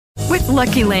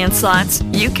Lucky Land Slots,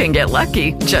 you can get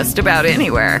lucky just about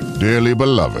anywhere. Dearly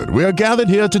beloved, we are gathered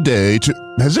here today to...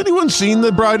 Has anyone seen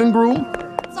the bride and groom?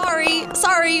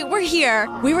 Sorry, we're here.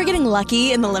 We were getting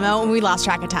lucky in the limo and we lost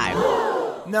track of time.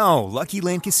 No, Lucky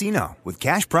Land Casino, with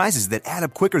cash prizes that add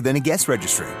up quicker than a guest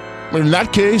registry. In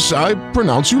that case, I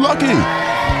pronounce you lucky.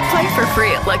 Play for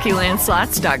free at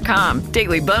LuckyLandSlots.com.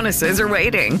 Daily bonuses are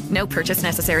waiting. No purchase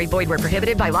necessary. Void where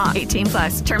prohibited by law.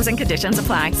 18+. Terms and conditions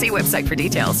apply. See website for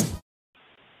details.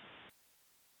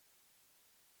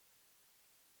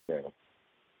 Yeah.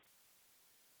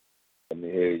 Let me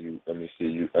hear you. Let me see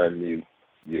you unmute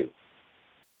you.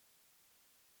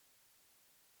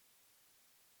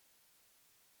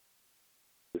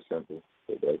 It's simple.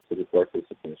 Go back to the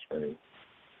participant screen.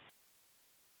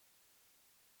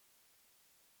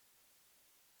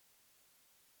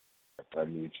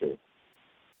 Unmute you.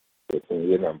 Put in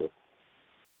your number.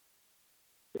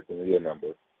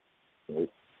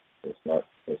 It's not.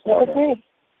 Okay.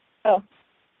 Oh.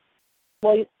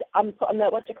 Well, I'm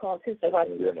not what you call too, so I'm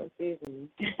confusing.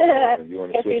 You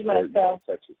want to confuse myself.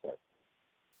 Touch yourself.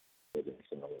 You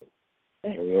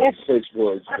want to switch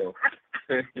boards,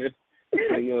 you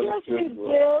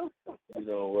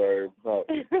don't worry about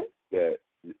that.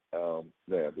 Now,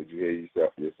 did you hear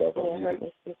yourself on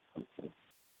music?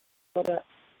 Hold up.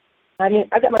 I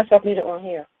got myself muted on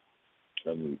here.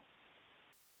 Unmute.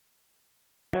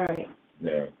 All right.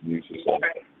 Now, mute yourself.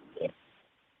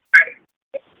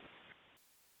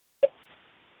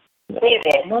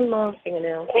 One long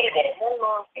fingernail.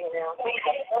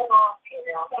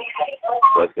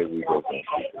 Let's say we go.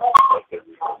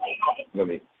 Let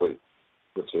me put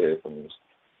your headphones.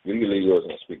 You can leave yours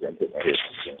on speaker and put my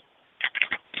headphones in.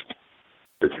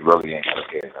 But you really ain't gonna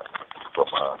hear nothing from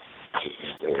mine. Just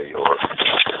need to hear yours.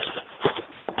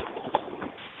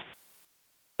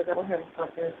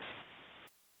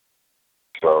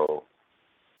 So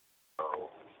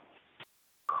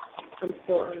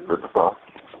put the phone.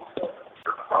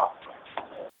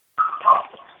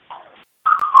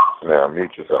 Now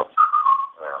mute yourself.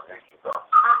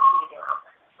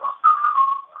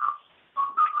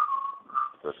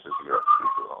 This is your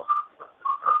speaker on.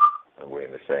 And we're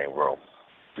in the same room.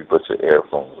 If you put your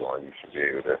earphones on, you should be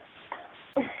able to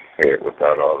hear it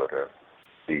without all of the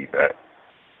feedback.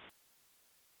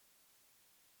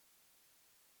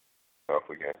 Don't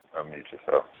forget, unmute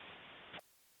yourself.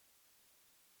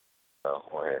 Now,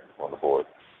 go ahead, on the board.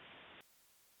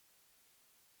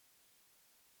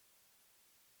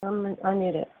 I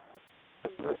need it.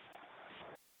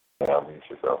 Now, unmute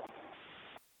yourself.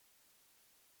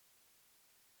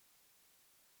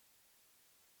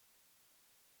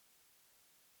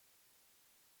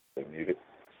 Mute it.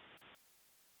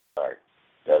 All right,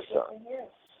 that's done. I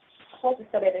hope you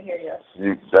still able to hear you.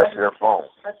 That's your phone.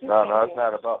 No, it's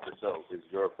not about the show. It's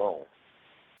your phone.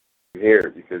 You hear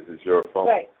it because it's your phone.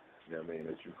 Right. You know what I mean?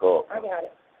 That you call. I got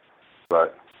it.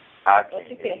 But I can't. But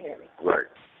you can't hear me. Right.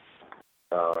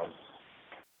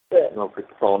 Good. Pick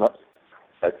the phone up.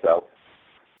 That's out.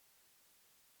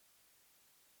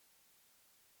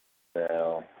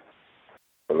 Now,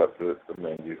 pull up to the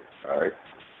menu. All right.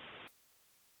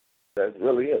 That's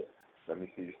really it. Let me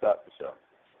see you stop the show.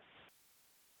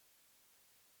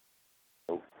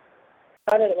 Nope.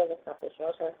 I didn't want to stop the show. I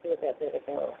was trying to see what that did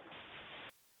again. Oh.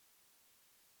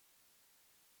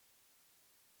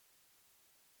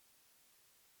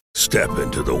 Step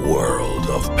into the world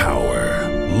of power,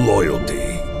 loyalty,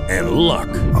 and luck.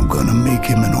 I'm gonna make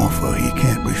him an offer he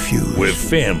can't refuse. With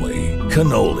family,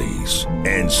 cannolis,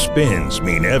 and spins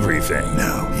mean everything.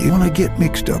 Now, you wanna get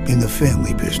mixed up in the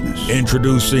family business.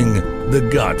 Introducing The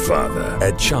Godfather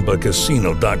at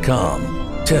ChumbaCasino.com.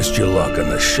 Test your luck in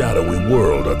the shadowy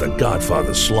world of The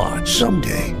Godfather slot.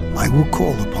 Someday, I will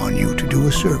call upon you to do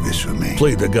a service for me.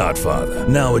 Play The Godfather,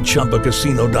 now at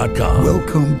ChumbaCasino.com.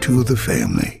 Welcome to the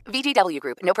family. VGW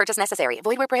Group. No purchase necessary.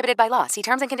 Void where prohibited by law. See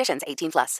terms and conditions. 18+.